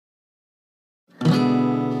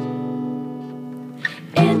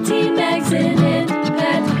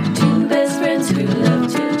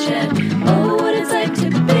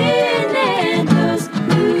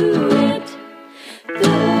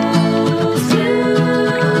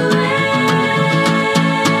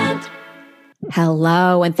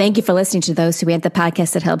Hello, and thank you for listening to Those Who Ant, the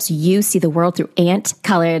podcast that helps you see the world through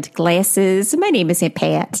ant-colored glasses. My name is Aunt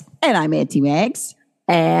Pat. And I'm Auntie Megs.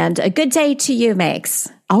 And a good day to you,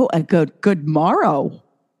 Megs. Oh, a good morrow.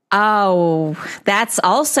 Oh, that's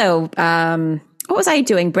also, what was I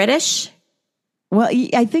doing? British? Well,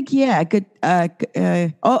 I think, yeah, good.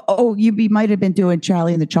 You might have been doing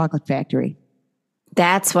Charlie and the Chocolate Factory.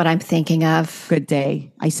 That's what I'm thinking of. Good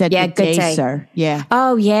day. I said Yeah, good good day, day. sir. Yeah.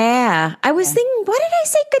 Oh, yeah. I was thinking, why did I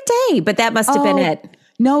say good day? But that must have been it.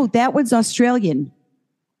 No, that was Australian.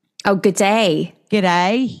 Oh, good day.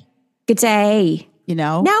 G'day. Good day. You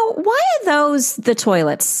know? Now, why are those the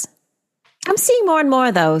toilets? I'm seeing more and more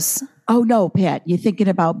of those. Oh, no, Pat. You're thinking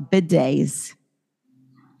about bidets.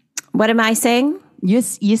 What am I saying? You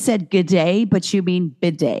said good day, but you mean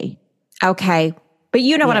bidet. Okay. But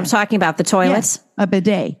you know what I'm talking about, the toilets? Yeah, a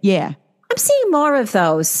bidet. Yeah. I'm seeing more of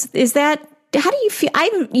those. Is that, how do you feel?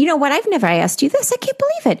 You know what? I've never asked you this. I can't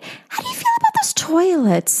believe it. How do you feel about those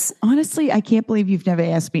toilets? Honestly, I can't believe you've never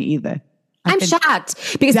asked me either. I'm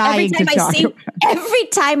shocked because every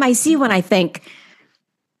time I see one, I think,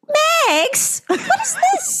 Megs, what is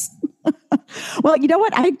this? Well, you know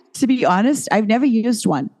what? To be honest, I've never used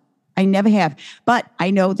one. I never have. But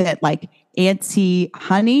I know that like Auntie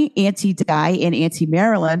Honey, Auntie Di, and Auntie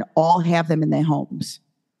Marilyn all have them in their homes.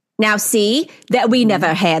 Now, see, that we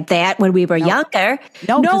never had that when we were younger.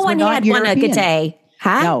 No one had one a good day.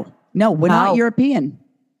 Huh? No, we're not European.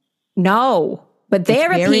 No, but they're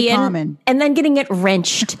very European common. And then getting it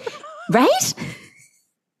wrenched, right?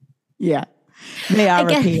 Yeah, they are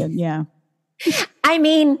European, yeah. I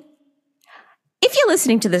mean, if you're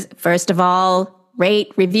listening to this, first of all,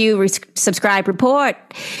 rate, review, subscribe, report.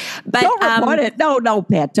 But don't report it. No,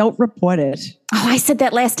 Pat, don't report it. Oh, I said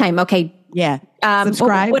that last time. Okay. Yeah.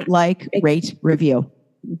 Subscribe, rate, review.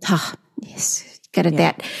 Oh, yes, good at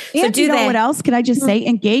that. So do you know what else? Can I just say,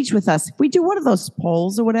 engage with us. If we do one of those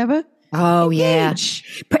polls or whatever. Oh,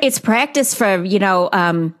 engage. Yeah. It's practice for,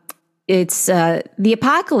 it's the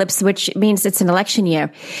apocalypse, which means it's an election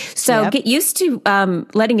year. So get used to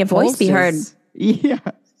letting your voice be heard. Yeah.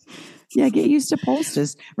 Yeah, get used to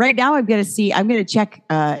posters. Right now, I'm going to check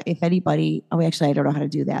if anybody. Oh, actually, I don't know how to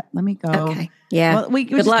do that. Let me go. Okay. Yeah. Well, we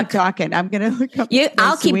just keep talking. I'm going to look up.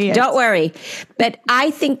 I'll keep. Don't worry. But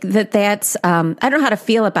I think that's. I don't know how to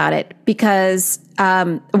feel about it because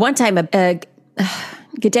one time a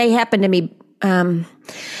good day happened to me.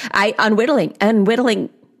 I unwittingly.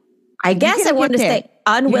 I guess I wanted to say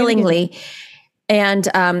unwillingly, and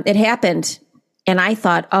it happened, and I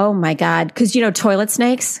thought, oh my God, because toilet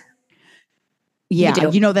snakes. Yeah,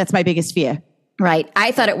 that's my biggest fear. Right.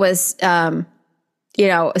 I thought it was,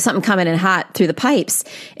 something coming in hot through the pipes,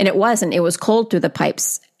 and it wasn't. It was cold through the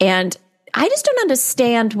pipes. And I just don't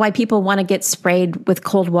understand why people want to get sprayed with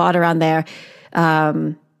cold water on there.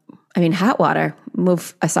 Hot water,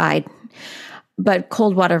 move aside. But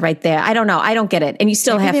cold water right there. I don't know. I don't get it. And you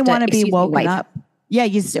still have to want to be woken up. Yeah,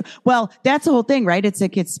 well, that's the whole thing, right? It's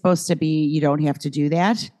supposed to be, you don't have to do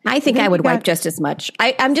that. I think I would wipe just as much.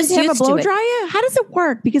 I'm just used to it. Have a blow dryer? How does it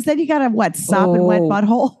work? Because then you got to sopping wet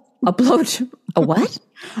butthole? A what?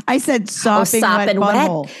 I said sopping wet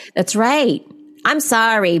butthole. That's right. I'm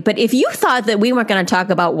sorry, but if you thought that we weren't going to talk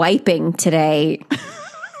about wiping today,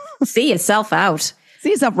 see yourself out.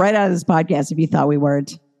 See yourself right out of this podcast if you thought we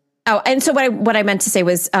weren't. Oh, and so what I meant to say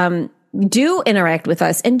was, do interact with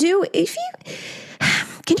us, and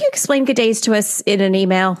can you explain good days to us in an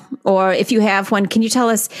email? Or if you have one, can you tell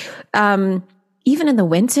us, even in the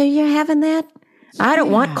winter, you're having that? I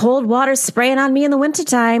don't want cold water spraying on me in the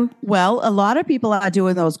wintertime. Well, a lot of people are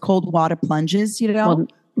doing those cold water plunges, Well,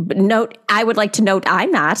 but I would like to note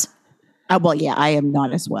I'm not. Well, yeah, I am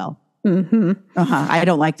not as well. Mm-hmm. I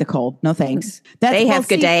don't like the cold. No thanks. They have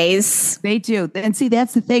good days. They do. And see,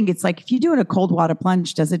 that's the thing. It's like if you're doing a cold water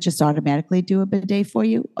plunge, does it just automatically do a bidet for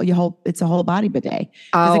you? It's a whole body bidet.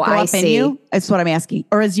 Does it go up in you? That's what I'm asking.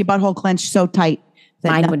 Or is your butthole clenched so tight?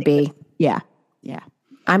 Mine would be. Yeah.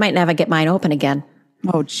 I might never get mine open again.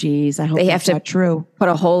 Oh, geez. I hope that's not true. Put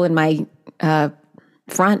a hole in my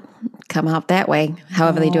front, come out that way.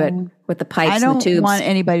 However they do it with the pipes and the tubes. I don't want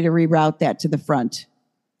anybody to reroute that to the front.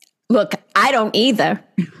 Look, I don't either,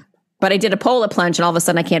 but I did a polar plunge and all of a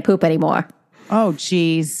sudden I can't poop anymore. Oh,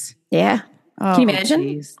 geez. Yeah. Oh, can you imagine?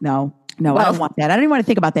 Geez. No, I don't want that. I don't even want to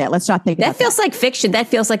think about that. Let's not think about that. That feels like fiction. That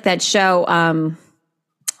feels like that show.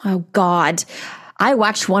 Oh, God. I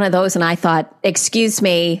watched one of those and I thought, excuse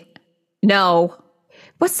me, no.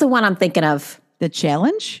 What's the one I'm thinking of? The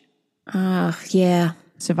Challenge? Yeah.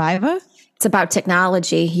 Survivor? It's about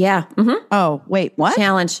technology. Yeah. Mm-hmm. Oh, wait, what?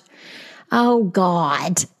 Challenge. Oh,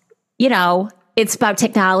 God. it's about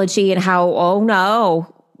technology and how, oh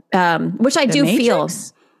no, which I do feel.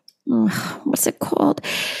 What's it called?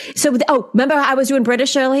 So, remember I was doing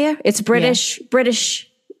British earlier? It's British,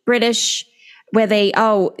 where they,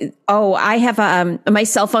 I have my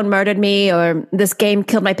cell phone murdered me, or this game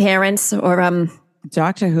killed my parents, or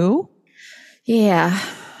Doctor Who? Yeah.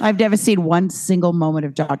 I've never seen one single moment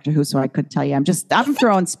of Doctor Who, so I couldn't tell you. I'm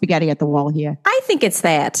throwing spaghetti at the wall here. I think it's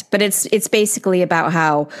that, but it's basically about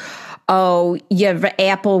how, your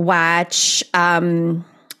Apple Watch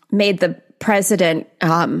made the president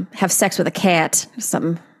have sex with a cat or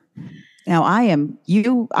something. Now I am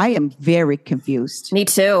very confused. Me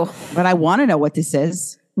too. But I want to know what this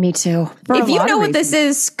is. Me too. If you know what this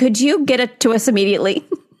is, could you get it to us immediately?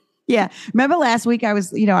 Yeah. Remember last week I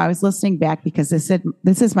was listening back because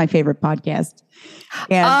this is my favorite podcast.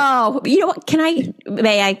 And you know what?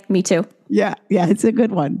 May I? Me too. Yeah. Yeah. It's a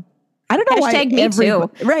good one. I don't know Hashtag why. me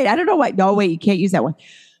too. Right. I don't know why. No, wait, you can't use that one.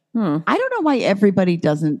 I don't know why everybody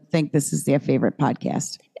doesn't think this is their favorite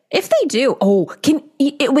podcast. If they do,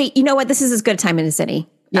 wait, you know what? This is as good a time as any.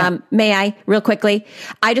 Yeah. May I, real quickly?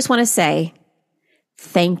 I just want to say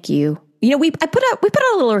thank you. You know, I put out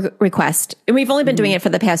a little request, and we've only been doing it for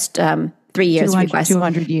the past 3 years.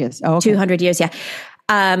 200 years. Oh, okay. 200 years, yeah.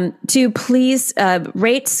 To please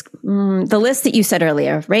rate the list that you said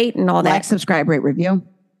earlier, rate and all that. Like, subscribe, rate, review.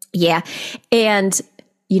 Yeah. And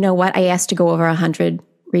you know what? I asked to go over 100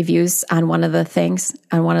 reviews on one of the things,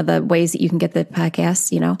 on one of the ways that you can get the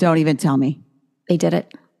podcast, Don't even tell me. They did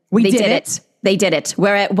it. They did it. They did it.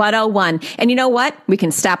 We're at 101. And you know what? We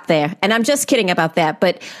can stop there. And I'm just kidding about that.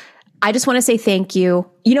 But I just want to say thank you.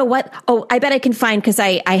 You know what? Oh, I bet I can find, because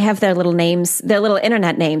I have their little names, their little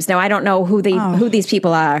internet names. Now, I don't know who these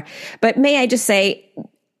people are. But may I just say,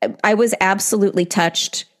 I was absolutely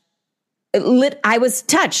touched. I was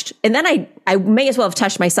touched. And then I may as well have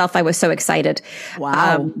touched myself. I was so excited.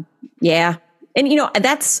 Wow. Yeah. And,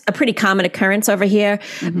 that's a pretty common occurrence over here.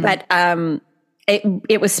 Mm-hmm. But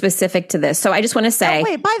it was specific to this. So I just want to say. Oh,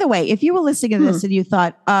 wait, by the way, if you were listening to this and you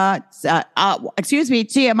thought, excuse me,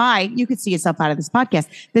 TMI, you could see yourself out of this podcast.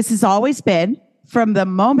 This has always been, from the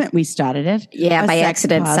moment we started it. Yeah, by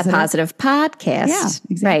accident, a positive podcast. Yeah,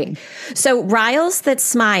 exactly. Right. So Riles That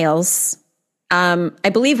Smiles, I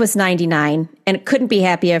believe was 99, and it couldn't be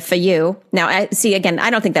happier for you. Now, I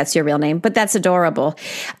don't think that's your real name, but that's adorable.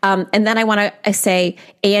 And then I want to say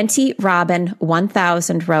Auntie Robin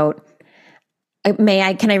 1000 wrote,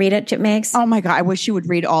 can I read it, Mags? Oh my God, I wish you would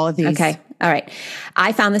read all of these. Okay. All right.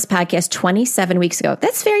 I found this podcast 27 weeks ago.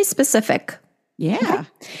 That's very specific. Yeah. Okay.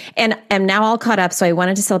 And I'm now all caught up, so I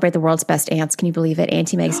wanted to celebrate the world's best aunts. Can you believe it?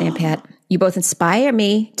 Auntie Megs and Aunt Pat. You both inspire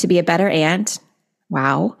me to be a better aunt.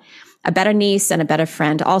 Wow. A better niece and a better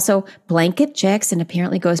friend. Also, Blanket Jackson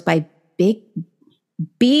apparently goes by Big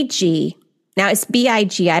BG. Now it's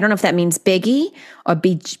BIG. I don't know if that means Biggie or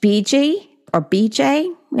BG or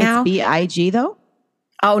BJ now. It's BIG though?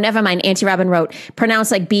 Oh, never mind. Auntie Robin wrote,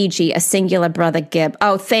 pronounced like BG, a singular brother Gib.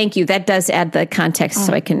 Oh, thank you. That does add the context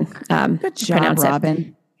so I can good job, pronounce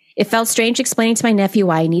Robin. It felt strange explaining to my nephew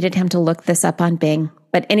why I needed him to look this up on Bing.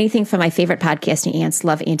 But anything for my favorite podcasting aunts.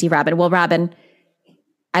 Love Auntie Robin. Well, Robin,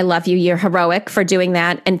 I love you. You're heroic for doing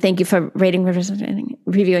that. And thank you for rating,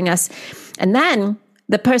 reviewing us. And then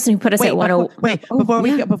the person who put us at 101.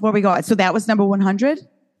 Before we go. So that was number 100?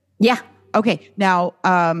 Yeah. Okay. Now,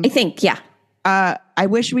 I think, yeah. I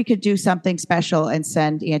wish we could do something special and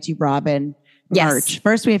send Auntie Robin merch. Yes.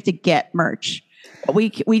 First, we have to get merch. We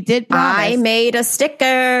did promise. I made a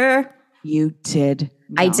sticker. You did.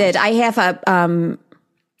 I did. I have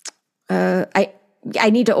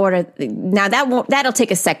I need to order now. That'll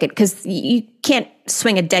take a second because you can't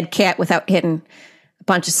swing a dead cat without hitting a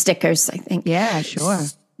bunch of stickers, I think. Yeah, sure.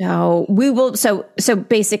 No, we will. So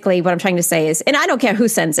basically what I'm trying to say is, and I don't care who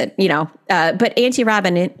sends it, but Auntie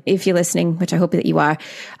Robin, if you're listening, which I hope that you are,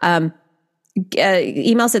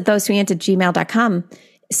 emails at those3aunt@gmail.com.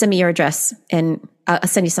 Send me your address and I'll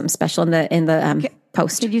send you something special in the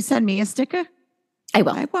post. Did you send me a sticker? I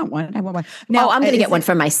will. I want one. No, I'm going to get one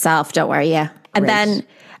for myself. Don't worry. Yeah. And then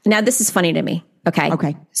now this is funny to me.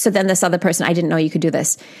 Okay. So then this other person, I didn't know you could do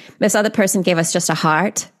this. This other person gave us just a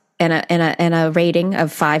heart and a rating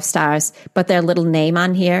of 5 stars, but their little name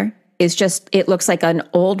on here is just, it looks like an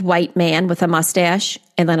old white man with a mustache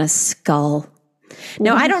and then a skull.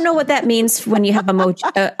 Now, I don't know what that means when you have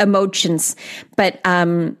emotions, but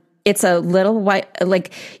it's a little white,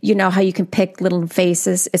 like, how you can pick little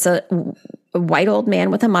faces. It's a white old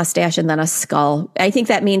man with a mustache and then a skull. I think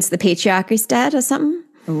that means the patriarchy's dead or something.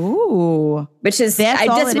 Ooh. Which is,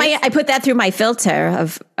 I put that through my filter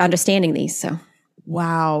of understanding these. So.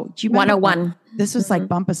 Wow. Do you 101. This was like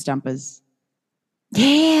Bumper Stumpers.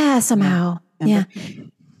 Yeah, somehow. Yeah.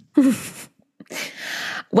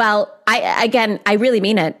 Well, I really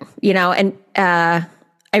mean it, and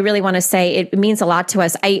I really want to say it means a lot to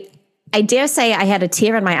us. I dare say I had a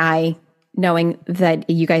tear in my eye knowing that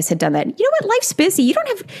you guys had done that. You know what? Life's busy. You don't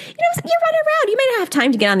have, you're running around. You may not have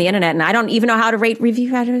time to get on the internet, and I don't even know how to rate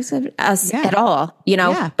review us at all,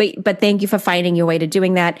 but thank you for finding your way to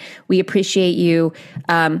doing that. We appreciate you.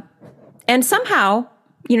 And somehow,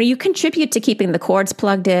 you contribute to keeping the cords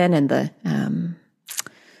plugged in and the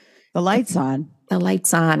lights on. The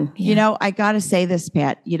lights on. Yeah. I got to say this,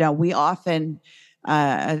 Pat. We often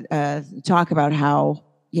talk about how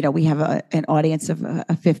we have an audience of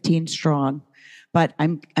 15 strong, but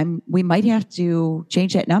we might have to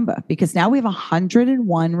change that number because now we have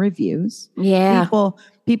 101 reviews. Yeah,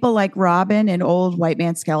 people like Robin and Old White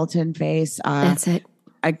Man Skeleton Face. That's it.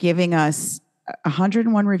 Are giving us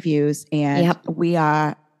 101 reviews, and we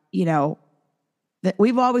are,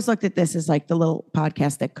 we've always looked at this as like the little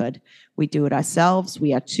podcast that could. We do it ourselves.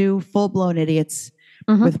 We are two full-blown idiots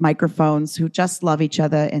with microphones who just love each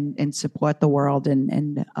other and support the world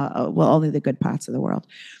and only the good parts of the world.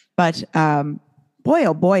 But boy,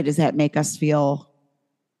 oh boy, does that make us feel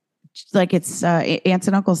like it's Aunts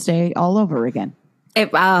and Uncles Day all over again.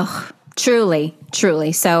 Truly.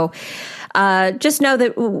 So just know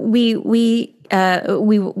that we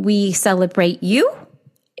celebrate you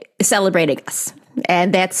celebrating us,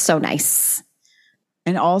 and that's so nice.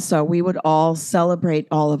 And also, we would all celebrate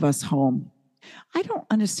all of us home. I don't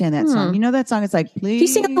understand that song. That song is like, please. Can you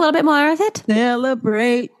sing a little bit more of it?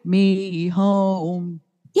 Celebrate me home.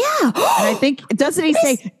 Yeah. And I think, doesn't he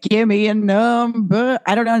say, give me a number?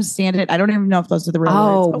 I don't understand it. I don't even know if those are the real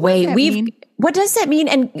words. Oh, wait. What does that mean?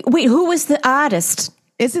 And wait, who was the artist?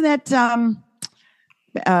 Isn't that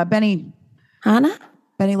Benny? Hanna?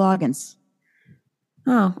 Benny Loggins.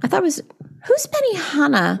 Oh, I thought it was, who's Benny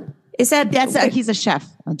Hanna? Is that he's a chef,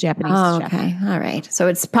 a Japanese chef. Okay, all right. So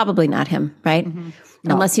it's probably not him, right? Mm-hmm.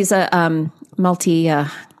 No. Unless he's a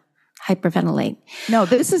hyperventilate. No,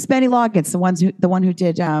 this is Benny Loggins, the one who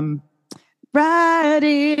did Right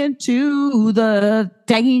Into the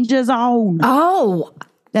Danger Zone. Oh,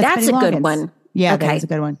 that's a good one. Yeah, okay. That is a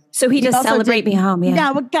good one. So he does Celebrate Me Home. Yeah.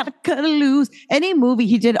 Now we gotta cut loose. Any movie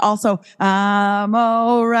he did also. I'm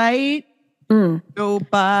all right.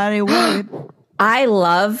 Nobody worried.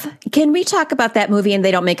 Can we talk about that movie and they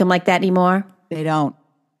don't make them like that anymore? They don't.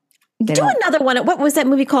 Do another one. What was that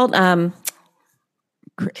movie called?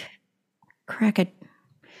 Cracker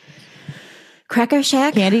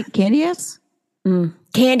Shack? Candy Ass?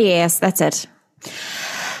 Candy Ass, that's it.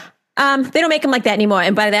 They don't make them like that anymore.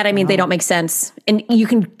 And by that, I mean, they don't make sense. And you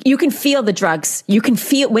can feel the drugs. You can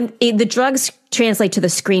feel when the drugs translate to the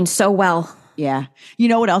screen so well. Yeah. You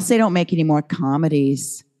know what else they don't make anymore?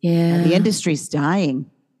 Comedies. Yeah. The industry's dying.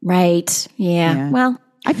 Right. Yeah. Well,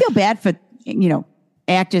 I feel bad for,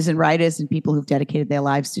 actors and writers and people who've dedicated their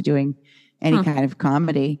lives to doing any kind of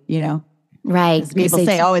comedy, Right. People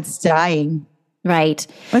say, it's dying. Right.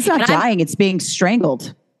 Well, it's not dying. It's being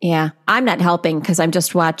strangled. Yeah. I'm not helping because I'm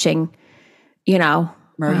just watching,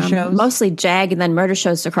 murder shows. Mostly JAG and then murder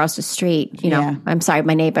shows across the street. I'm sorry,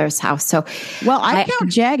 my neighbor's house. So, well, I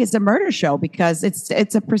count JAG as a murder show because it's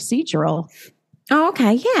a procedural. Oh,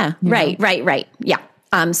 okay. Yeah. Right. Yeah.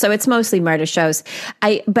 So it's mostly murder shows.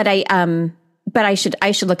 But I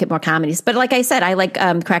should look at more comedies. But like I said, I like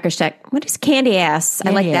Cracker Shack. What is Candy Ass? I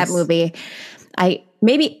like that movie.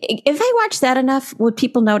 Maybe if I watch that enough, would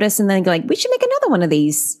people notice and then go like, we should make another one of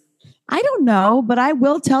these? I don't know, but I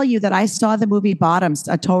will tell you that I saw the movie Bottoms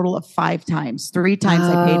a total of 5 times. 3 times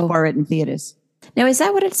I paid for it in theaters. Now, is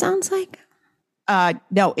that what it sounds like?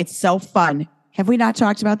 No, it's so fun. Have we not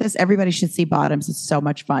talked about this? Everybody should see Bottoms. It's so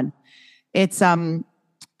much fun. It's Io.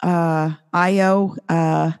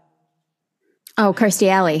 Kirstie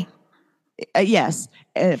Alley. Yes,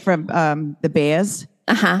 from the Bears.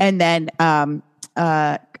 And then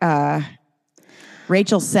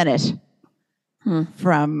Rachel Sennett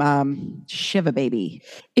from Shiva Baby.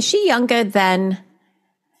 Is she younger than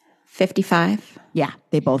 55? Yeah,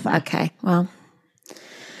 they both are. Okay, well,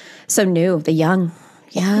 so new, the young.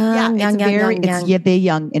 Young. They're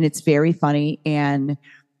young, and it's very funny, and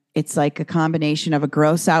it's like a combination of a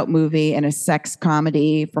gross out movie and a sex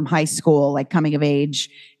comedy from high school, like coming of age,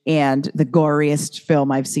 and the goriest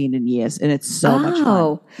film I've seen in years. And it's so much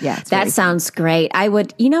fun. Yeah, that sounds great. I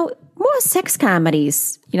would, more sex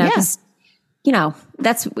comedies, because,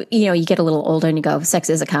 that's, you get a little older and you go, sex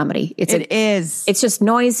is a comedy. It is. It's just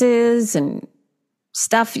noises and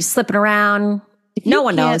stuff slipping around. No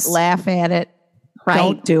one knows. Laugh at it. Right.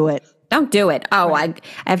 Don't do it. Don't do it. Oh, right.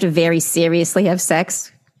 I have to very seriously have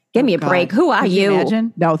sex. Give me a God. break. Who are Could you?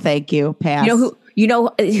 Imagine? No, thank you. Pass. You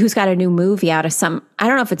know who's got a new movie out of some? I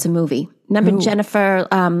don't know if it's a movie. Remember Who? Jennifer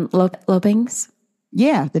Lopez?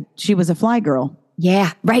 Yeah, she was a fly girl.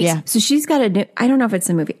 Yeah, right. Yeah. So she's got a new, I don't know if it's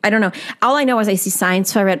a movie. I don't know. All I know is I see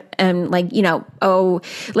signs for it. And like,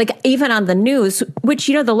 like even on the news, which,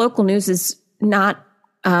 the local news is not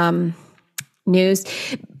news,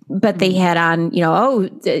 but they had on,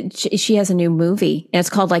 she has a new movie and it's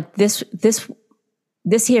called like This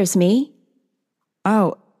Here's Me.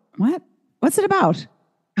 Oh, what? What's it about?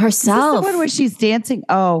 Herself. Is this the one where she's dancing?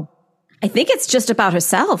 Oh. I think it's just about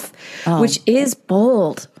herself, which is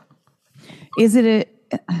bold. Is it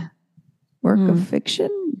a work of fiction?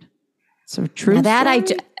 So true. Now that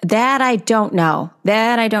I don't know.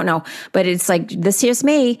 That I don't know. But it's like, this here's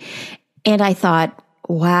me. And I thought,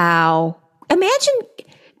 wow. Imagine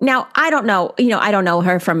now, I don't know, I don't know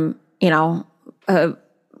her from,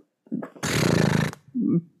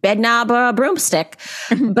 bed knob or a broomstick,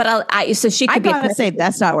 but so she could I gotta say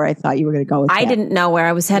that's not where I thought you were going to go with I that. didn't know where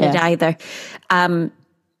I was headed either.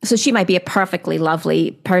 So she might be a perfectly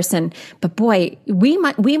lovely person, but boy, we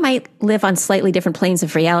might live on slightly different planes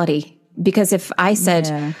of reality. Because if I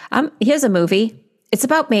said, here's a movie, it's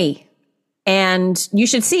about me and you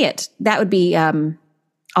should see it. That would be,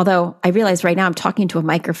 although I realize right now I'm talking to a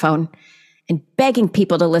microphone and begging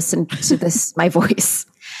people to listen to this, my voice.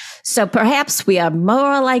 So perhaps we are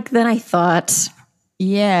more alike than I thought.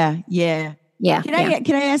 Yeah. Can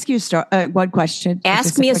I ask you one question?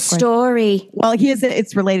 Ask me a story. Well,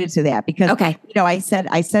 it's related to that because I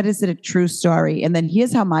said, is it a true story? And then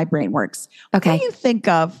here's how my brain works. Okay. What do you think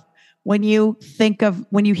of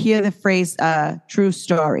when you hear the phrase true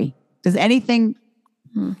story? Does anything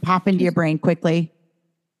pop into your brain quickly?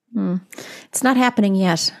 It's not happening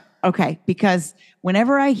yet. Okay, because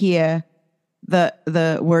whenever I hear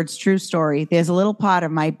the words true story, there's a little part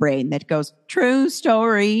of my brain that goes, true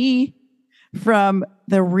story from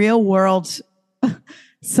the Real World,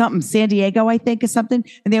 something, San Diego, I think, or something.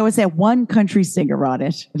 And there was that one country singer on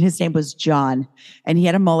it, and his name was John, and he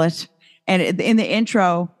had a mullet. And in the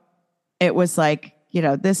intro, it was like,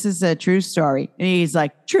 this is a true story. And he's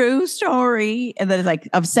like, true story. And then it's like,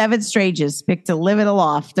 of 7 strangers picked to live in a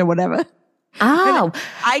loft or whatever. Oh,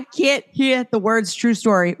 I can't hear the words true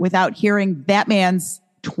story without hearing that man's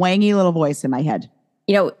twangy little voice in my head.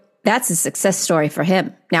 That's a success story for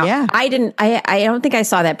him. Now, Yeah. I don't think I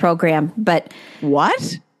saw that program, but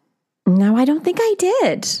What? no, I don't think I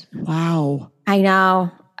did. Wow. I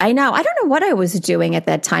know. I don't know what I was doing at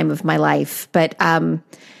that time of my life, but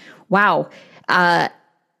wow.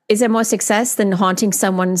 Is there more success than haunting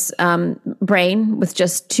someone's brain with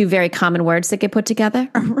just 2 very common words that get put together?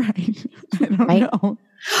 Right. I don't know.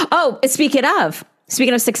 Oh, speaking of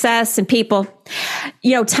success and people,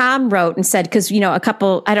 Tom wrote and said, because,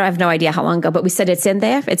 I have no idea how long ago, but we said it's in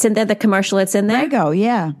there. It's in there, the commercial, it's in there. Prego,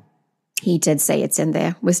 yeah. He did say it's in there.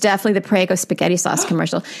 It was definitely the Prego spaghetti sauce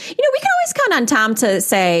commercial. We can always count on Tom to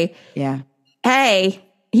say, yeah, hey,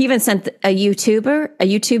 he even sent a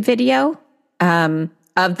YouTube video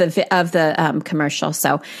of the commercial.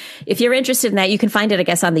 So if you're interested in that, you can find it, I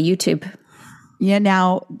guess, on the YouTube. Yeah.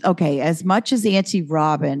 Now, okay. As much as Auntie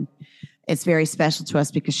Robin, it's very special to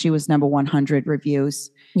us because she was number 100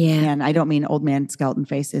 reviews. Yeah. And I don't mean Old Man Skeleton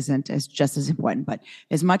Face isn't just as important, but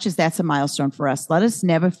as much as that's a milestone for us, let us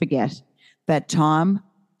never forget that Tom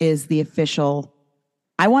is the official,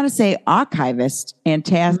 I want to say, archivist and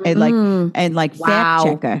fact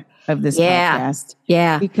checker of this podcast.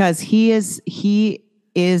 Yeah. Because he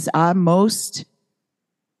is our most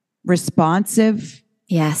responsive,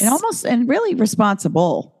 yes, and really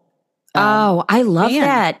responsible. I love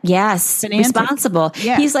that. Yes. Fanatic. Responsible.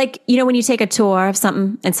 Yeah. He's like, when you take a tour of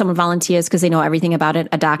something and someone volunteers because they know everything about it,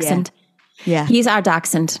 a dachshund. Yeah. He's our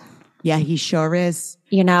dachshund. Yeah, he sure is.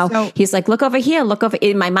 He's like, look over here,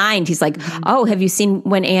 in my mind. He's like, oh, have you seen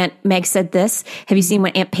when Aunt Meg said this? Have you seen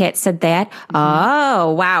when Aunt Pat said that?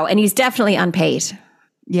 Oh, wow. And he's definitely unpaid.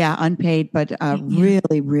 Yeah, unpaid, but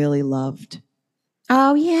really, really loved.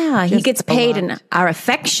 Oh, yeah. He Just gets paid in our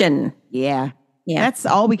affection. Yeah. Yeah. That's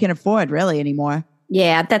all we can afford really anymore.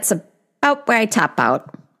 Yeah, that's about where I top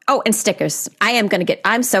out. Oh, and stickers.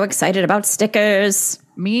 I'm so excited about stickers.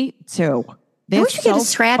 Me too. I wish we could just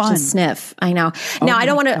scratch and sniff. I know. Now, I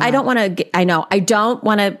don't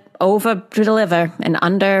want to over deliver and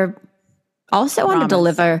under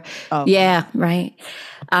deliver. Oh. Yeah, right.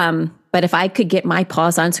 But if I could get my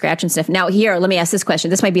paws on scratch and sniff. Now, here, let me ask this question.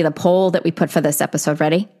 This might be the poll that we put for this episode.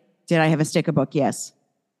 Ready? Did I have a sticker book? Yes.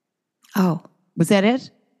 Oh. Was that it?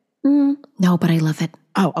 No, but I love it.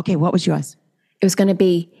 Oh, okay. What was yours? It was going to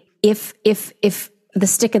be if the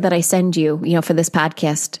sticker that I send you, for this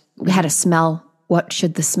podcast, we had a smell, what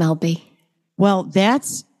should the smell be? Well,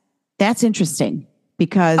 that's interesting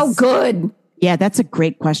because Oh, good. yeah, that's a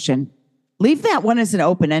great question. Leave that one as an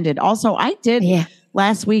open-ended. Also, I did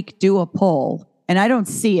last week do a poll, and I don't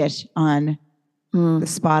see it on the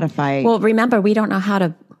Spotify. Well, remember, we don't know how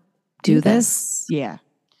to do this. Yeah.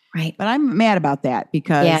 Right. But I'm mad about that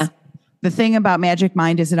because the thing about Magic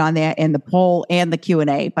Mind isn't on there in the poll and the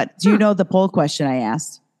Q&A. But do you know the poll question I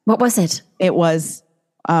asked? What was it? It was,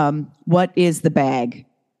 what is the bag?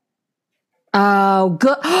 Oh,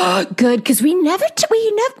 good. Good. Because we never,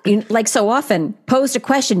 like so often, posed a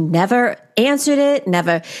question, never answered it,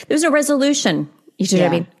 never. There was no resolution. You see what I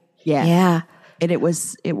mean? Yeah. Yeah. And it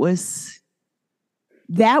was,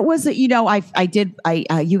 that was, you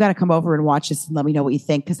got to come over and watch this and let me know what you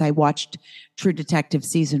think. Cause I watched True Detective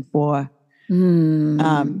season 4,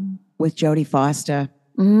 with Jodie Foster.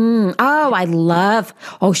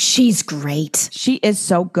 Oh, she's great. She is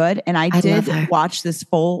so good. And I did watch this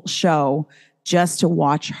full show just to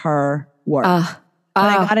watch her work. But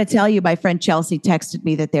I got to tell you, my friend Chelsea texted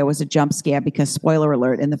me that there was a jump scare because, spoiler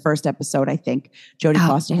alert, in the first episode, I think Jodie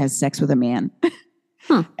Foster has sex with a man.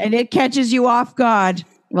 And it catches you off guard.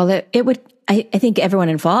 Well, it would, I think everyone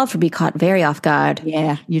involved would be caught very off guard.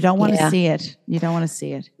 Yeah. You don't want to see it. You don't want to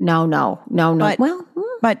see it. No.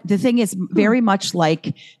 But the thing is very much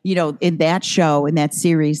like, in that show, in that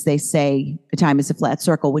series, they say time is a flat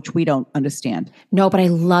circle, which we don't understand. No, but I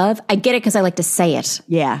get it because I like to say it.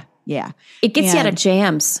 Yeah. Yeah. It gets you out of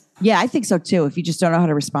jams. Yeah, I think so too. If you just don't know how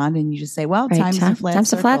to respond and you just say, well, time is a flat time's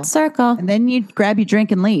circle. A flat circle. And then you grab your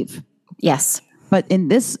drink and leave. Yes. But in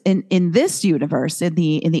this universe, in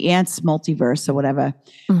the ants multiverse or whatever,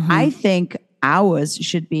 I think ours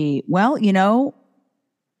should be, well,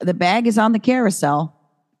 the bag is on the carousel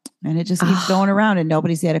and it just keeps going around and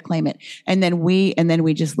nobody's there to claim it. And then we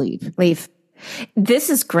just leave.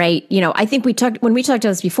 This is great. I think when we talked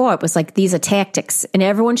about this before, it was like, these are tactics and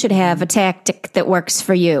everyone should have a tactic that works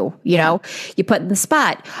for you. You put in the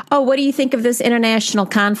spot. Oh, what do you think of this international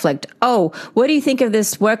conflict? Oh, what do you think of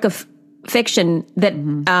this work of fiction that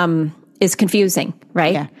is confusing,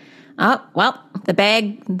 right? Yeah. Oh, well, the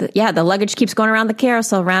bag, the luggage keeps going around the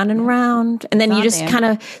carousel, round and round. And then you just kind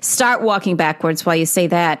of start walking backwards while you say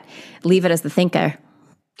that. Leave it as the thinker.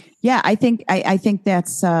 Yeah, I think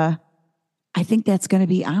that's going to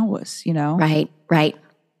be ours, Right.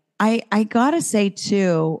 I got to say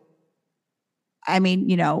too, I mean,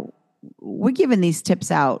 we're giving these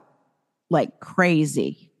tips out like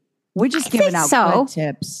crazy. We're just giving out good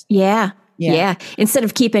tips. Yeah. Instead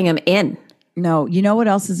of keeping them in. No, you know what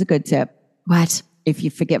else is a good tip? What? If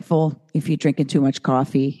you're forgetful, if you're drinking too much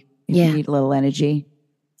coffee, if you need a little energy.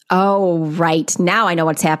 Oh, right. Now I know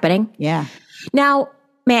what's happening. Yeah. Now,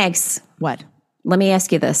 Mags. What? Let me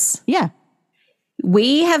ask you this. Yeah.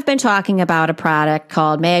 We have been talking about a product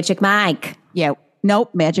called Magic Mike. Yeah.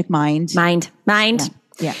 Nope. Magic Mind. Mind.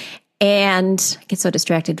 Yeah. And I get so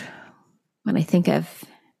distracted when I think of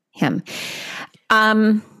him.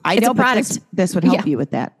 I know, but this would help you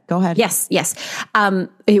with that. Go ahead. Yes.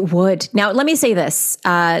 It would. Now, let me say this.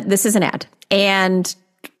 This is an ad. And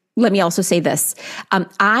let me also say this.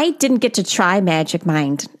 I didn't get to try Magic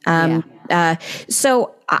Mind.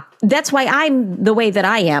 So that's why I'm the way that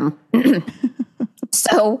I am.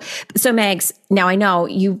 So Mags, now I know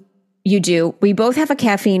you do. We both have a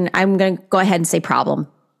caffeine. I'm going to go ahead and say problem.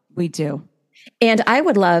 We do. And I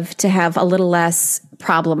would love to have a little less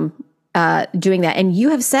problem doing that. And you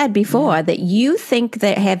have said before that you think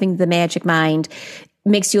that having the Magic Mind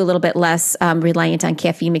makes you a little bit less reliant on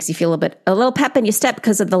caffeine, makes you feel a little pep in your step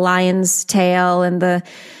because of the lion's tail and the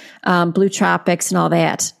blue tropics and all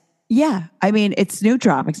that. Yeah. I mean, it's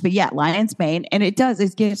nootropics, but lion's mane. And it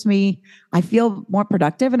gives me, I feel more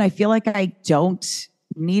productive and I feel like I don't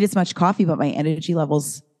need as much coffee, but my energy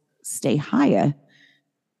levels stay higher,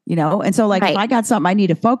 And so if I got something I need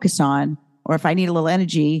to focus on, or if I need a little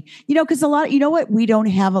energy, because what we don't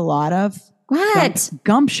have a lot of? What?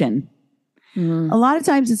 Gumption. A lot of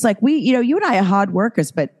times it's like you and I are hard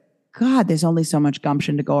workers, but God, there's only so much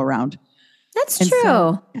gumption to go around. That's true.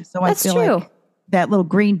 So I feel like that little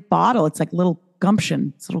green bottle, it's like little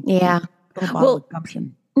gumption. It's a little bottle of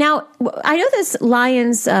gumption. Now, I know there's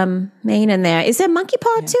lion's mane in there. Is there monkey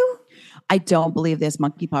paw too? I don't believe there's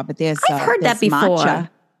monkey paw, but there's I've heard that before. Matcha.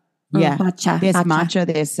 Yeah. Matcha. There's matcha.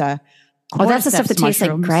 There's that's the stuff that tastes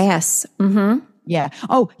like grass. Mm-hmm. Yeah.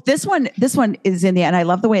 Oh, this one is in there, and I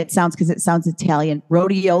love the way it sounds because it sounds Italian.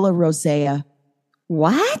 Rhodiola rosea.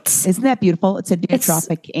 What? Isn't that beautiful? It's a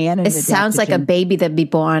nootropic and it sounds like a baby that'd be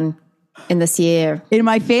born in this year. In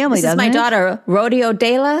my family, this is my daughter,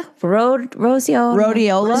 Rhodiola.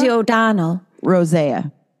 Rhodiola. Rosie O'Donnell. Rosea.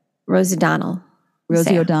 Rosie O'Donnell. Rosie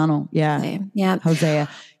Hosea. O'Donnell. Yeah. Yeah. Hosea.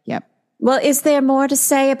 Yep. Well, is there more to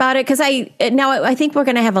say about it? Because I think we're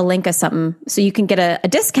going to have a link or something so you can get a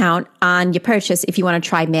discount on your purchase if you want to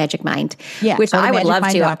try Magic Mind. Yeah, which go to I would love to.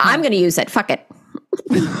 magicmind.com. I'm going to use it. Fuck it.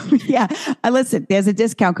 Yeah. Listen, there's a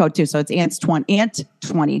discount code too. So it's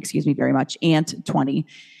Ant20, excuse me very much. Ant20.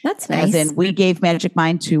 That's nice. As in, we gave Magic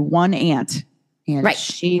Mind to one aunt, and Right.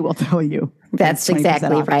 she will tell you. That's 20%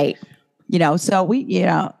 exactly off. right. So we,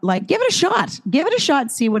 like give it a shot. Give it a shot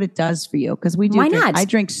and see what it does for you. Because we do. Why not? I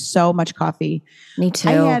drink so much coffee. Me too.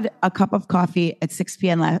 I had a cup of coffee at 6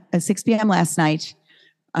 p.m. Last night,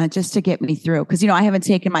 just to get me through. Because I haven't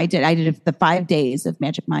taken I did the 5 days of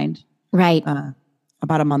Magic Mind right.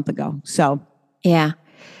 about a month ago. So Yeah.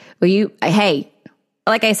 Well, hey,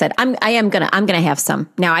 like I said, I'm gonna have some.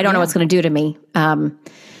 Now I don't know what's gonna do to me.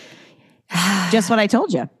 just what I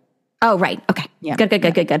told you. Oh, right. Okay. Yeah. Good.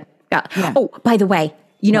 Yeah. Oh, by the way,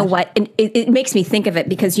 you know what? And it makes me think of it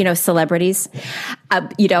because, celebrities,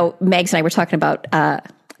 Megs and I were talking about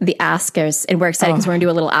the Oscars, and we're excited because we're going to do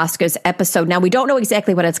a little Oscars episode. Now, we don't know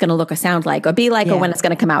exactly what it's going to look or sound like or be like or when it's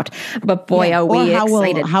going to come out. But boy, are we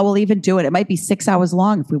excited. How we'll even do it. It might be 6 hours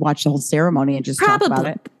long if we watch the whole ceremony and just talk about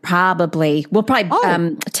it. Probably. We'll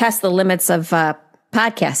probably test the limits of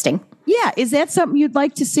podcasting. Yeah. Is that something you'd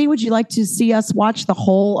like to see? Would you like to see us watch the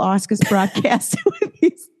whole Oscars broadcast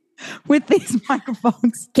with these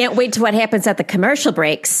microphones? Can't wait to what happens at the commercial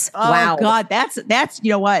breaks. Oh, wow. God. That's you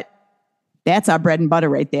know what? That's our bread and butter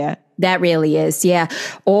right there. That really is. Yeah.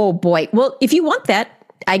 Oh, boy. Well, if you want that,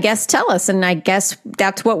 I guess tell us. And I guess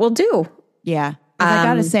that's what we'll do. Yeah. I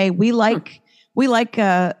got to say, we like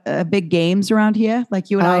big games around here. Like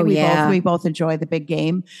you and I, we both enjoy the big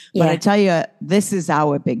game. But I tell you, this is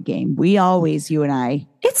our big game. We always, you and I.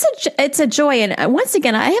 It's a joy. And once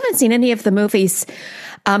again, I haven't seen any of the movies,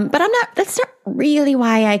 but that's not really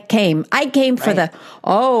why I came. I came for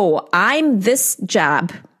I'm this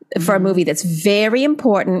job for a movie that's very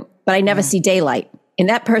important, but I never see daylight. And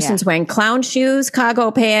that person's wearing clown shoes,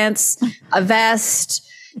 cargo pants, a vest,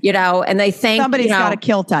 and they think somebody's got a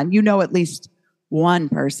kilt on. At least one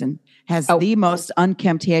person has the most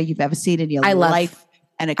unkempt hair you've ever seen in your life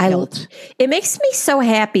and a kilt. It makes me so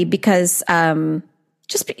happy because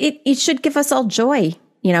it should give us all joy,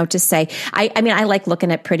 to say. I mean, I like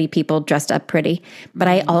looking at pretty people dressed up pretty, but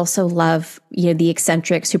I also love, the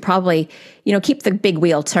eccentrics who probably, keep the big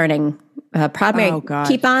wheel turning.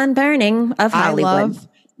 Keep on burning of Hollywood. I love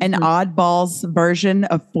an oddballs version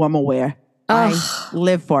of formal wear. I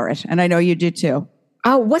live for it. And I know you do too.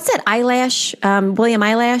 Oh, what's that eyelash? William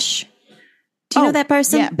Eyelash. Do you know that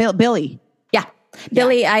person? Yeah, Billy. Yeah.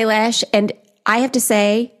 Billy Eyelash. And I have to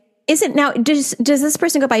say, does this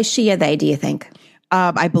person go by she or they, do you think?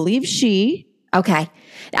 I believe she. Okay.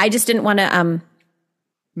 I just didn't want to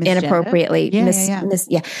inappropriately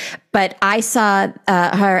But I saw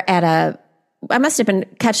her at I must have been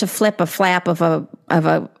catch a flap of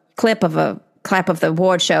a clip of a clap of the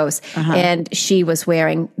award shows. And she was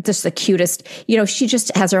wearing just the cutest, she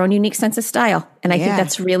just has her own unique sense of style. And I think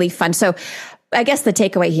that's really fun. So I guess the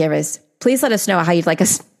takeaway here is please let us know how you'd like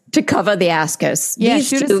us to cover the Oscars. Yeah, These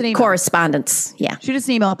shoot us an two email. Correspondents. Yeah. Shoot us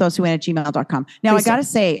an email at thosewho@gmail.com. Now, I got to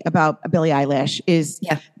say about Billie Eilish is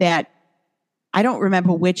that I don't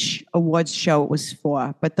remember which awards show it was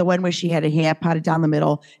for, but the one where she had her hair parted down the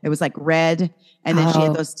middle, it was like red. And then she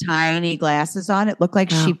had those tiny glasses on. It looked like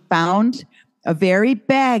she found a very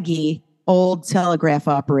baggy old telegraph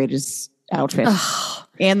operator's outfit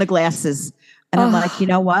and the glasses. And I'm like, you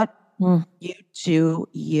know what? You do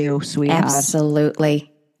you, sweetheart.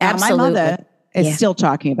 Absolutely. My mother is still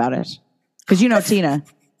talking about it. Because Tina.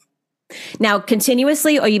 Now,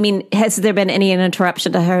 continuously, or you mean, has there been any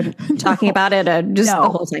interruption to her talking about it or just the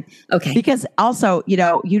whole time? Okay. Because also, you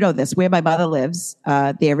know this, where my mother lives,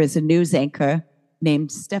 there is a news anchor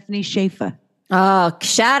named Stephanie Schaefer. Oh,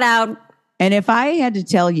 shout out. And if I had to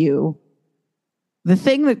tell you the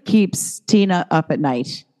thing that keeps Tina up at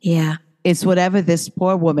night is whatever this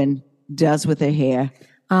poor woman does with her hair.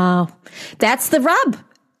 Oh, that's the rub.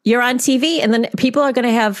 You're on TV and then people are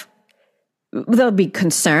going to they'll be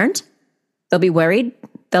concerned. They'll be worried.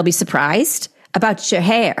 They'll be surprised about your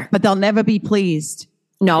hair. But they'll never be pleased.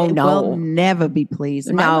 No. Will never be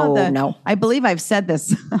pleased. No. I believe I've said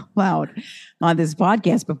this out loud on this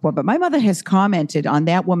podcast before, but my mother has commented on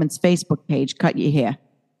that woman's Facebook page, cut your hair.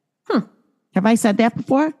 Have I said that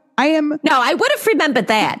before? No, I would have remembered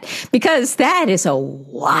that because that is a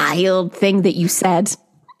wild thing that you said.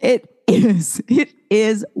 It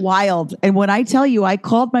is wild. And when I tell you, I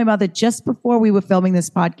called my mother just before we were filming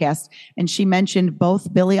this podcast, and she mentioned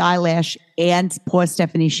both Billie Eilish and poor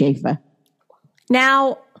Stephanie Schaefer.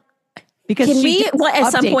 Now, because Can she we, gets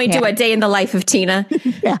at some update point, do a Pat. day in the life of Tina?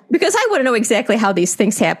 Yeah. Because I want to know exactly how these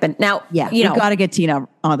things happen. Now, Yeah, you know, we got to get Tina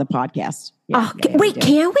on the podcast. Yeah, oh, yeah, wait, we do.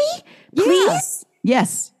 can we? Please?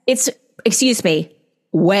 Yes, It's, excuse me,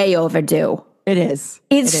 way overdue. it is.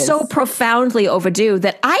 It's It is. so profoundly overdue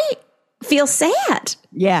that I feel sad.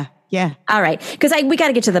 Yeah, yeah. All right, because we got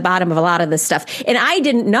to get to the bottom of a lot of this stuff, and I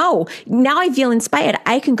didn't know. Now I feel inspired.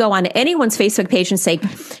 I can go on anyone's Facebook page and say,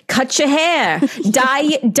 "Cut your hair,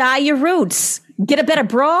 dye your roots, get a better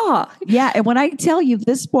bra." Yeah, and when I tell you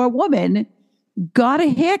this poor woman got a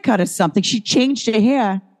haircut or something, she changed her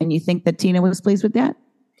hair, and you think that Tina was pleased with that?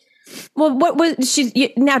 Well, what was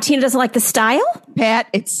she? Now Tina doesn't like the style. Pat,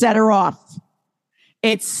 it set her off.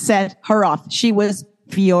 It set her off. She was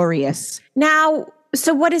furious. Now,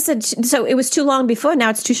 so what is it? So it was too long before. Now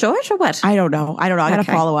it's too short, or what? I don't know. I got to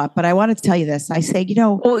Okay. follow up, but I wanted to tell you this. I say,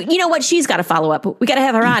 Well, you know what? She's got to follow up. We got to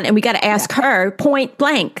have her on, and we got to ask her point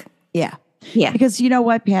blank. yeah. Yeah. Because you know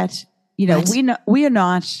what, Pat? You know, What? we are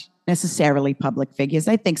not necessarily public figures.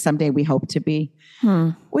 I think someday we hope to be.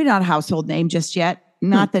 We're not a household name just yet.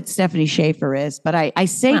 Not that Stephanie Schaefer is, but I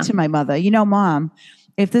say Wow. to my mother, you know, Mom,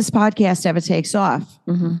 if this podcast ever takes off,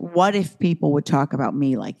 what if people would talk about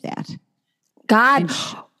me like that? God, that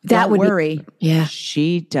Don't would worry. Yeah.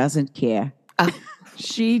 She doesn't care. Oh.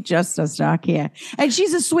 She just does not care. And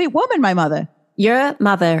she's a sweet woman, my mother. Your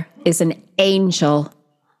mother is an angel.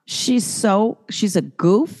 She's a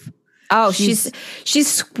goof. Oh, she's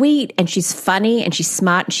sweet and she's funny and she's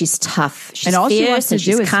smart and she's tough. She's And all she wants fierce to and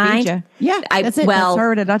she's do is feed kind. you. Yeah, that's it. Well, That's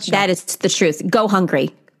her in a nutshell. that is the truth. Go hungry.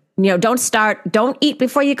 You know, don't eat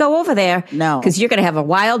before you go over there. No. Because you're going to have a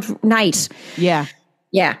wild night. Yeah.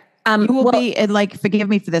 Yeah. You will be, and like, forgive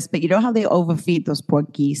me for this, but you know how they overfeed those poor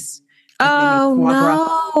geese? Oh, Foie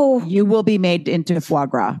gras? no. You will be made into foie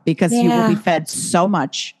gras because you will be Yeah. fed so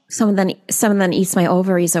much. Someone then eats my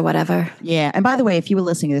ovaries or whatever. Yeah. And by the way, if you were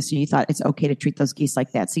listening to this and you thought it's okay to treat those geese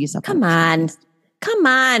like that, see yourself. Come on.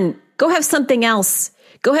 Go have something else.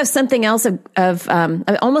 Go have something else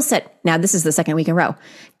I almost said, now this is the second week in a row,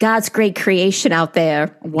 God's great creation out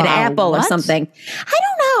there, Wow, an apple or what? something. I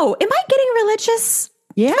don't know. Am I getting religious?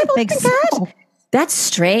 Yeah, I believe think in so. God? That's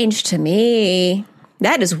strange to me.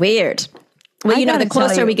 That is weird. Well, I you know, gotta the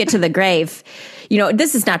closer tell you- we get to the grave, you know,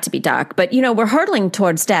 this is not to be dark, but, you know, we're hurtling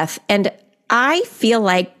towards death. And I feel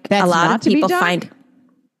like That's a lot not of to be people dark? find,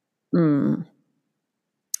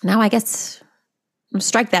 now I guess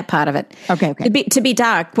strike that part of it. Okay. To be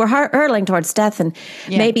dark, we're hurtling towards death. And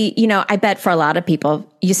maybe, you know, I bet for a lot of people,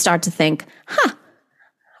 you start to think, I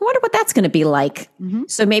wonder what that's going to be like.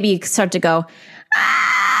 So maybe you start to go,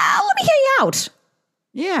 let me hear you out.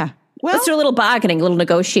 Yeah. Well, Let's do a little bargaining, a little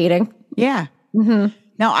negotiating. yeah.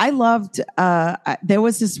 Now, I loved, there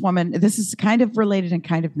was this woman, this is kind of related and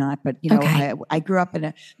kind of not, but you know, Okay. I grew up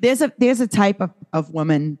in there's a type of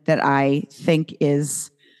woman that I think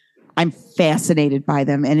I'm fascinated by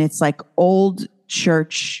them. And it's like old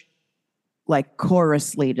church, like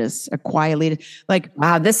chorus leaders, a choir leader, like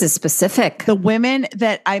Wow, this is specific. the women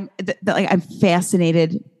that I'm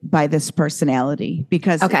fascinated by this personality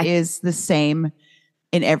because Okay. it is the same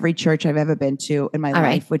in every church I've ever been to in my All life,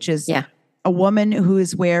 right. which is Yeah. a woman who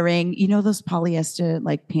is wearing, you know, those polyester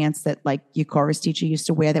like pants that like your chorus teacher used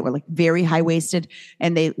to wear that were like very high waisted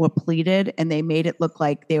and they were pleated and they made it look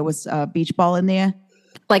like there was a beach ball in there.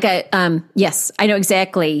 Like yes, I know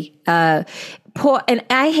exactly. Poor, and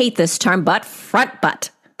I hate this term, but front butt.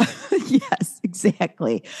 Yes,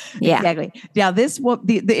 exactly. Yeah. Exactly. Now this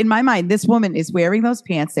in my mind, this woman is wearing those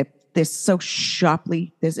pants. They're so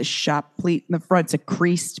sharply. There's a sharp pleat in the front. It's a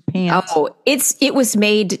creased pant. Oh, it was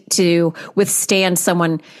made to withstand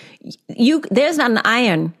someone. There's not an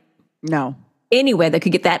iron No. anywhere that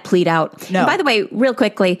could get that pleat out. No. And by the way, real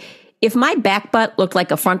quickly, if my back butt looked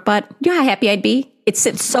like a front butt, you know how happy I'd be? It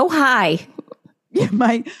sits so high. Yeah,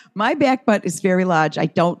 my back butt is very large. I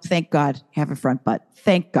don't, thank God, have a front butt.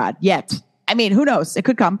 Thank God yet. I mean, who knows? It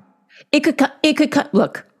could come. It could come.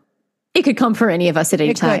 Look, it could come for any of us at any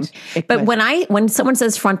It time. could. It But could. when someone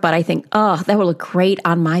says front butt, I think, oh, that would look great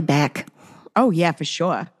on my back. Oh yeah, for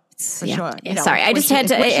sure. For Yeah. sure. You know, Sorry, I just wishes- had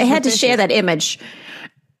to. I wishes had were to share fishes. that image.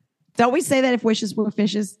 Don't we say that if wishes were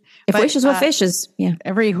fishes? If But, wishes were fishes, yeah.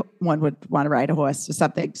 everyone would want to ride a horse or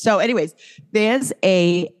something. So, anyways,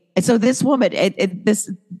 so this woman,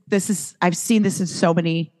 this is, I've seen this in so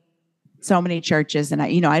many churches, and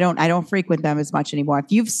I don't frequent them as much anymore.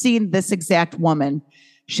 If you've seen this exact woman,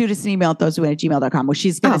 shoot us an email at thosewho@gmail.com where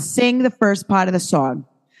she's going to sing the first part of the song,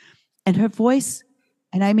 and her voice,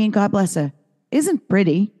 and I mean, God bless her, isn't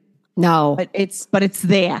pretty, No. but it's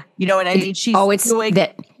there. You know what I mean? She's It's doing,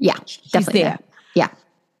 that. Yeah, definitely there. Yeah.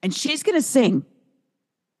 and she's going to sing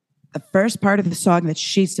the first part of the song that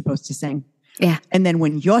she's supposed to sing. Yeah. And then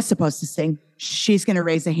when you're supposed to sing, she's going to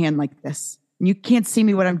raise a hand like this. And you can't see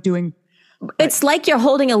me what I'm doing. It's like you're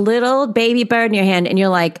holding a little baby bird in your hand and you're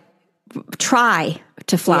like, try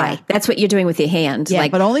to fly. Yeah. That's what you're doing with your hand. Yeah,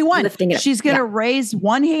 like but only one. lifting it up. She's going to raise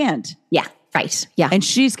one hand. Yeah. Right. Yeah. And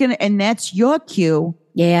and that's your cue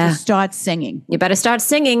to start singing. You better start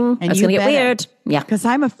singing. And it's going to get weird. Yeah. Because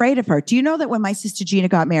I'm afraid of her. Do you know that when my sister Gina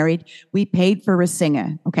got married, we paid for a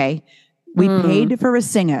singer? Okay. We paid for a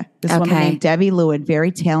singer. This woman named Debbie Lewin,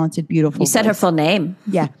 very talented, beautiful. You said her full name.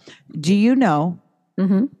 Yeah. Do you know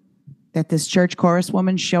that this church chorus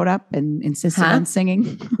woman showed up and insisted on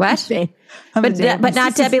singing? What? but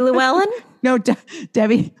not Debbie Llewellyn? No,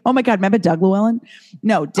 Debbie. Oh my God. Remember Doug Llewellyn?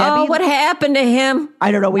 No, Debbie. Oh, what happened to him?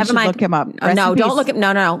 I don't know. We should look him up. No, don't look him.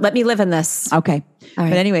 No. Let me live in this. Okay.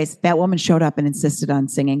 But anyways, that woman showed up and insisted on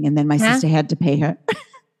singing. And then my sister had to pay her.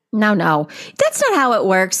 No. That's not how it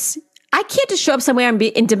works. I can't just show up somewhere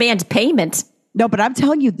and demand payment. No, but I'm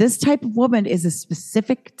telling you, this type of woman is a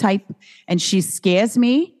specific type and she scares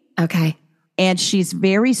me. Okay. And she's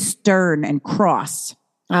very stern and cross.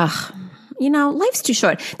 Ugh. Life's too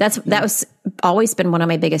short. That was always been one of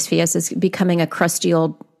my biggest fears is becoming a crusty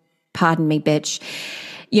old, pardon me, bitch.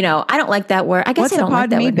 I don't like that word. I guess I don't like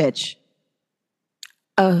that word. Pardon me, bitch?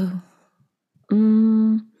 Oh.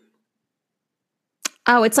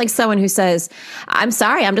 Oh, it's like someone who says, I'm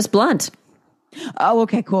sorry, I'm just blunt. Oh,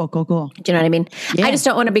 okay, cool. Do you know what I mean? Yeah. I just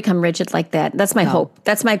don't want to become rigid like that. That's my hope.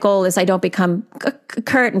 That's my goal is I don't become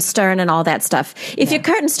curt and stern and all that stuff. If you're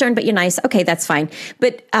curt and stern, but you're nice, okay, that's fine.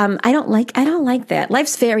 But I don't like that.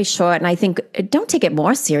 Life's very short. And I think don't take it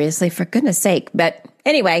more seriously for goodness sake. But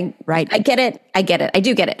anyway, right. I get it. I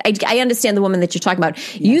do get it. I understand the woman that you're talking about.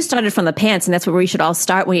 Yeah. You started from the pants and that's where we should all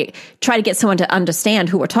start when we try to get someone to understand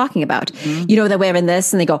who we're talking about. Mm-hmm. They're wearing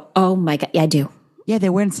this and they go, oh my God. Yeah, I do. Yeah,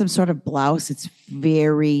 they're wearing some sort of blouse. It's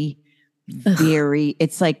very,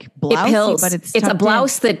 it's like blousey, but it's a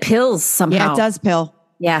blouse that pills somehow. Yeah, it does pill.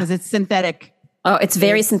 Yeah. Because it's synthetic. Oh, it's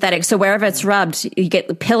very synthetic. So wherever it's rubbed, you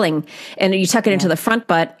get pilling and you tuck it into the front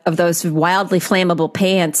butt of those wildly flammable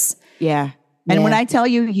pants. Yeah. And when I tell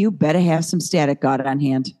you, you better have some Static God on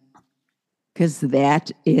hand. Because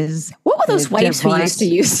that is... What were those wipes we used to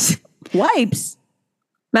use? Wipes?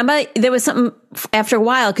 Remember, there was something after a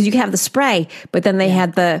while because you could have the spray, but then they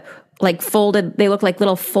had the folded, they look like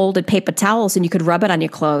little folded paper towels and you could rub it on your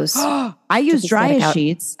clothes. I use dryer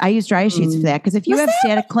sheets. I use dryer sheets for that because if you have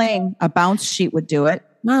static cling, a bounce sheet would do it.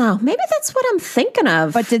 Oh, maybe that's what I'm thinking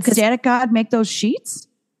of. But did Static God make those sheets?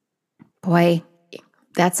 Boy,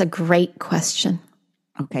 that's a great question.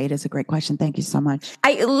 Okay, it is a great question. Thank you so much.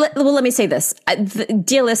 Let me say this.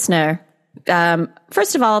 Dear listener,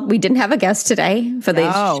 first of all, we didn't have a guest today. For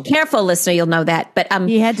the careful listener, you'll know that. But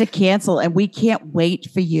he had to cancel, and we can't wait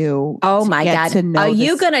for you. Oh my God! Are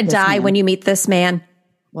you going to die when you meet this man?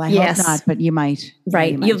 Well, I hope not, but you might.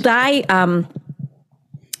 Right, you'll die.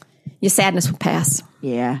 Your sadness will pass.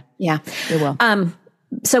 Yeah, it will.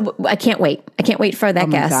 So I can't wait. I can't wait for that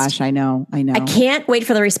guest. Oh my gosh, I know. I can't wait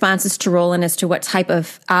for the responses to roll in as to what type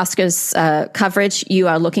of Oscars coverage you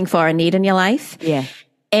are looking for and need in your life. Yeah.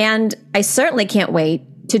 And I certainly can't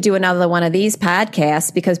wait to do another one of these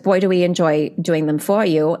podcasts because boy, do we enjoy doing them for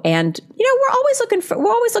you. And we're always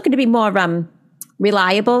looking to be more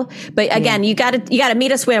reliable. But again, you got to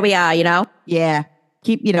meet us where we are. Yeah.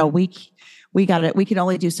 We got it. We can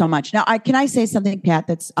only do so much. Now, can I say something, Pat?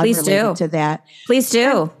 That's unrelated to that. Please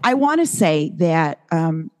do. I want to say that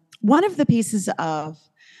one of the pieces of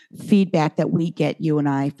feedback that we get, you and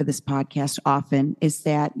I, for this podcast often is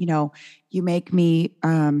that, you make me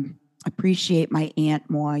appreciate my aunt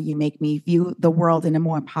more. You make me view the world in a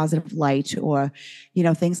more positive light or,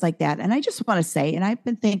 things like that. And I just want to say, and I've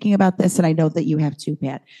been thinking about this and I know that you have too,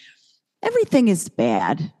 Pat, everything is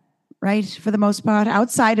bad, right? For the most part,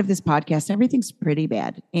 outside of this podcast, everything's pretty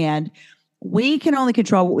bad. And we can only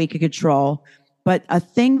control what we can control. But a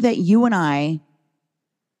thing that you and I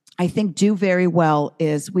think do very well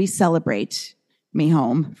is we celebrate me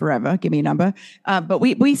home forever. Give me a number. But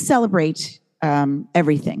we celebrate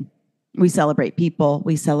everything. We celebrate people.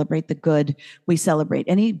 We celebrate the good. We celebrate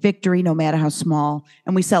any victory, no matter how small.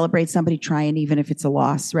 And we celebrate somebody trying, even if it's a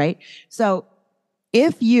loss, right? So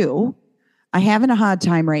if you are having a hard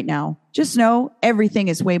time right now, just know everything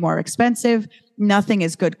is way more expensive. Nothing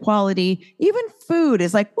is good quality. Even food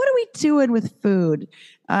is like, what are we doing with food?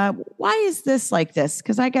 Why is this like this?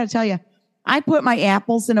 Because I got to tell you, I put my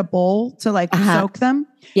apples in a bowl to soak them.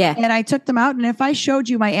 Yeah. And I took them out. And if I showed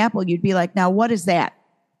you my apple, you'd be like, now what is that?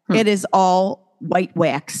 It is all white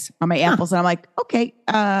wax on my apples. And I'm like, okay,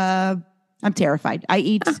 I'm terrified. I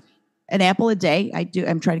eat an apple a day.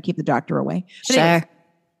 I'm trying to keep the doctor away. But Sure. anyways,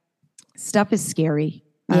 stuff is scary.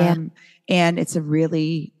 Yeah. And it's a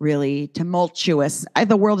really, really tumultuous,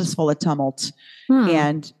 the world is full of tumult.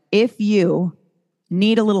 And if you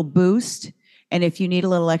need a little boost and if you need a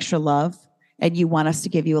little extra love and you want us to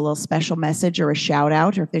give you a little special message or a shout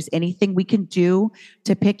out, or if there's anything we can do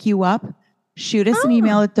to pick you up, shoot us an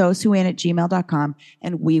email at thosewhoan@gmail.com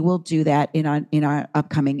and we will do that in our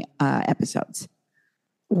upcoming episodes.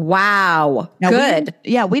 Wow. Now, good.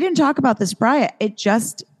 We didn't talk about this prior. It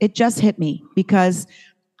just hit me because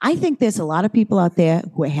I think there's a lot of people out there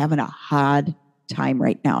who are having a hard time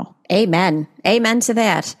right now. Amen. Amen to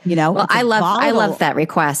that. Well, I love that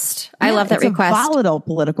request. I love that request. It's a volatile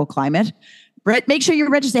political climate. Brett, make sure you're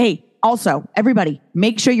registered. Hey, also, everybody,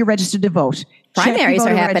 make sure you're registered to vote. Primaries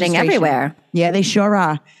are happening everywhere. Yeah, they sure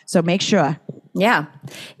are. So make sure. Yeah.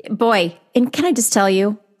 Boy, and can I just tell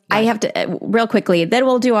you, I have to, real quickly, then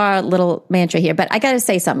we'll do our little mantra here, but I got to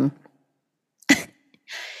say something.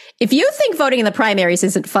 If you think voting in the primaries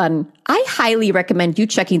isn't fun, I highly recommend you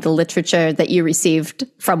checking the literature that you received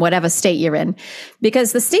from whatever state you're in.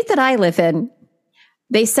 Because the state that I live in,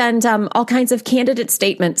 they send all kinds of candidate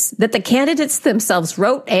statements that the candidates themselves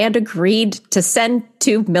wrote and agreed to send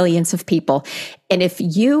to millions of people. And if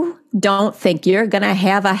you don't think you're going to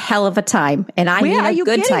have a hell of a time, and I mean a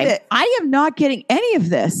good time. I am not getting any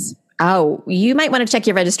of this. Oh, you might want to check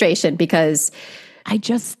your registration because I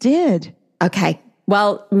just did. Okay.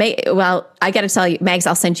 Well, I got to tell you, Mags,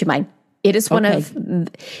 I'll send you mine. It is one of,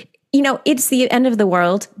 it's the end of the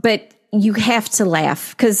world, but you have to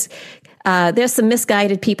laugh because there's some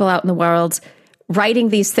misguided people out in the world writing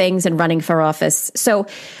these things and running for office. So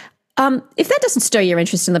if that doesn't stir your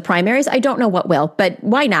interest in the primaries, I don't know what will, but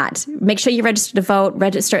why not? Make sure you register to vote,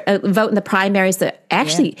 vote in the primaries. They're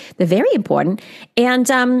very important.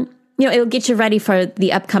 And, it'll get you ready for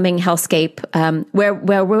the upcoming hellscape where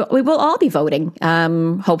we will all be voting.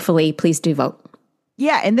 Hopefully, please do vote.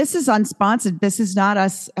 Yeah, and this is unsponsored. This is not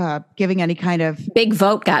us giving any kind of... Big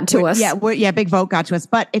vote got to us. Big vote got to us.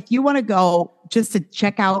 But if you want to go just to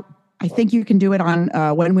check out, I think you can do it on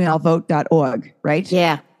whenweallvote.org, right?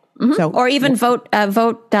 Yeah. Mm-hmm. So, or even vote. I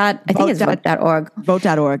think it's vote.org.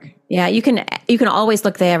 Vote.org. Yeah, you can always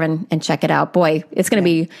look there and check it out. Boy, it's going to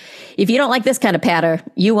be, if you don't like this kind of patter,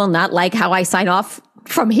 you will not like how I sign off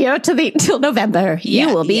from here till November.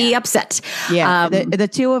 You will be upset. Yeah, the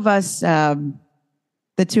two of us are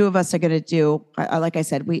going to do, like I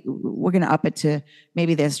said, we're going to up it to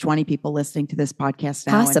maybe there's 20 people listening to this podcast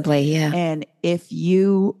now. Possibly, And if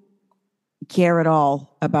you care at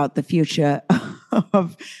all about the future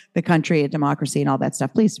of the country and democracy and all that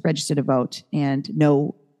stuff, please register to vote and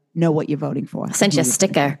know what you're voting for. I sent you a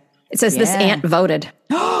sticker. It says this aunt voted.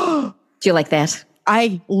 Do you like that?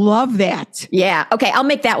 I love that. Yeah. Okay. I'll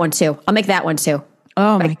make that one too.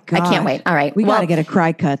 Oh my God. I can't wait. All right. We got to get a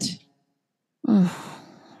cry cut.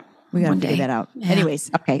 We got to figure that out. Yeah.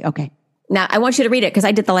 Anyways. Okay. Now I want you to read it because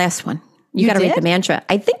I did the last one. You got to read the mantra.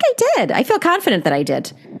 I think I did. I feel confident that I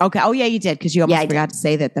did. Okay. Oh yeah, you did. Because you almost forgot to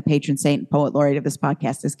say that the patron saint and poet laureate of this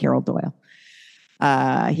podcast is Carol Doyle.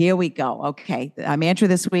 Here we go. Okay. Our mantra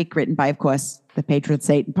this week, written by, of course, the patron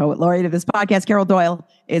saint and poet laureate of this podcast, Carol Doyle,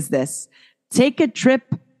 is this: take a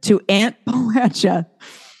trip to Aunt Palacha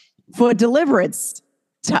for deliverance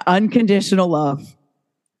to unconditional love.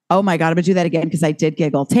 Oh my God, I'm going to do that again because I did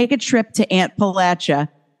giggle. Take a trip to Aunt Palacha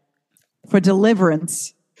for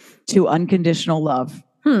deliverance to unconditional love.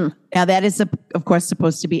 Now that is, of course,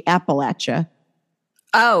 supposed to be Appalachia.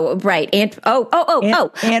 Oh, right. I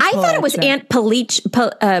thought it was Aunt Palich.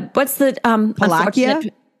 What's the Palakia?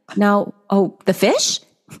 No. Oh, the fish?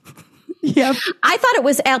 Yep. I thought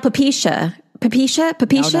it Al Papicia.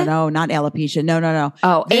 Papicia? No, not alopecia. No.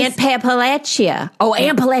 Oh, Aunt Appalachia. Oh,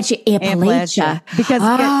 Aunt Appalachia. Appalachia.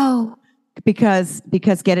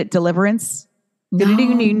 Because get it, deliverance. No.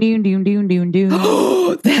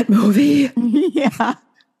 That movie. Yeah.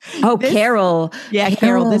 Oh, Carol. Yeah,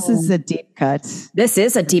 Carol, this is a deep cut. This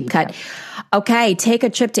is a deep cut. Okay, take a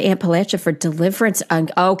trip to Appalachia for deliverance.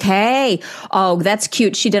 Okay. Oh, that's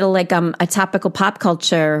cute. She did a topical pop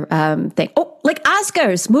culture thing. Oh, like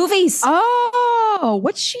Oscars, movies. Oh,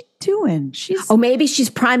 what's she doing? Maybe she's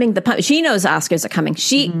priming the pump. She knows Oscars are coming.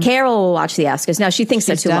 Carol will watch the Oscars. Now, she thinks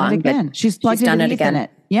they're too long. But she's plugged into the Ethernet.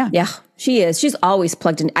 Yeah. Yeah, she is. She's always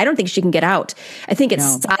plugged in. I don't think she can get out. I think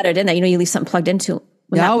it's soldered in there. You leave something plugged into.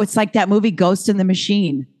 It's like that movie Ghost in the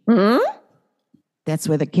Machine. Mm-hmm. That's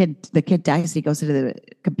where the kid dies. He goes into the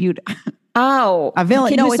computer. Oh, A villain.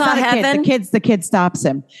 kid No, who it's saw not a heaven? kid. The kid stops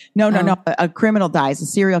him. No, no, Oh. no. A criminal dies. A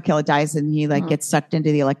serial killer dies, and he like gets sucked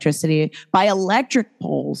into the electricity by electric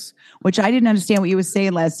poles, which I didn't understand what you were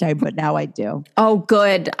saying last time, but now I do. Oh,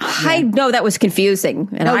 good. I know that was confusing,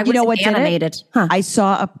 and No, I you know was what did it? animated. Huh. I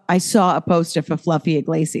saw a poster for Fluffy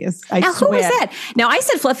Iglesias. I Now, who swear. was that? Now, I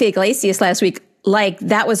said Fluffy Iglesias last week, like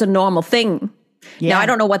that was a normal thing. Yeah. Now, I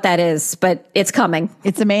don't know what that is, but it's coming.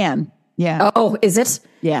 It's a man. Yeah. Oh, is it?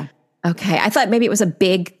 Yeah. Okay. I thought maybe it was a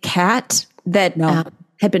big cat that No,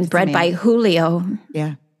 had been bred man. by Julio.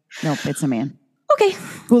 Yeah. Nope. It's a man. Okay.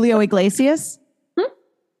 Julio Iglesias?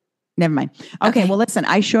 Never mind. Okay, well, listen,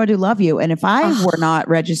 I sure do love you. And if I were not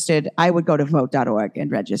registered, I would go to vote.org and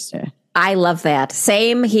register. I love that.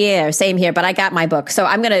 Same here. Same here. But I got my book, so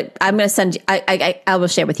I'm gonna send. I will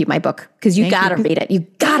share with you my book because you Thank you, gotta read it. You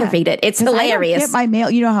gotta read it. It's 'Cause I don't hilarious. get my mail.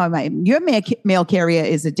 You know how your mail carrier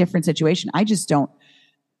is a different situation. I just don't.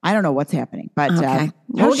 I don't know what's happening. But Okay. how's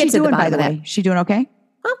We'll she get to the doing, by bottom the of way? that. She doing okay?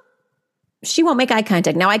 She won't make eye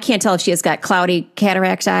contact. Now I can't tell if she has got cloudy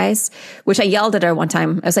cataract eyes, which I yelled at her one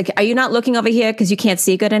time. I was like, "Are you not looking over here because you can't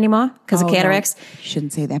see good anymore because Oh, of no. cataracts?" You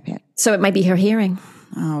shouldn't say that, Pat. So it might be her hearing.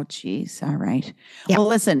 Oh, geez. All right. Yeah. Well,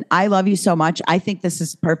 listen, I love you so much. I think this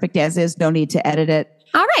is perfect as is. No need to edit it.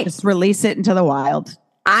 All right. Just release it into the wild.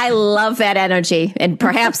 I love that energy, and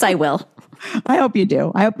perhaps I will. I hope you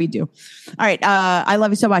do. I hope you do. All right. I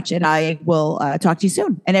love you so much, and I will talk to you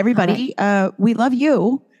soon. And everybody, we love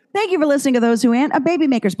you. Thank you for listening to Those Who Aunt, a Baby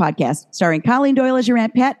Makers podcast, starring Colleen Doyle as your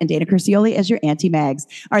Aunt Pat and Dana Curcioli as your Auntie Mags.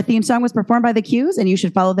 Our theme song was performed by The Q's, and you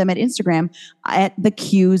should follow them at Instagram at The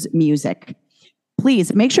Q's Music.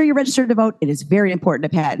 Please make sure you're registered to vote. It is very important to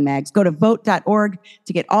Pat and Mags. Go to vote.org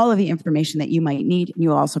to get all of the information that you might need.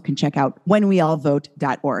 You also can check out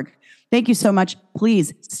whenweallvote.org. Thank you so much.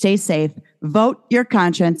 Please stay safe, vote your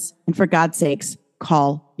conscience, and for God's sakes,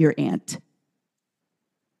 call your aunt.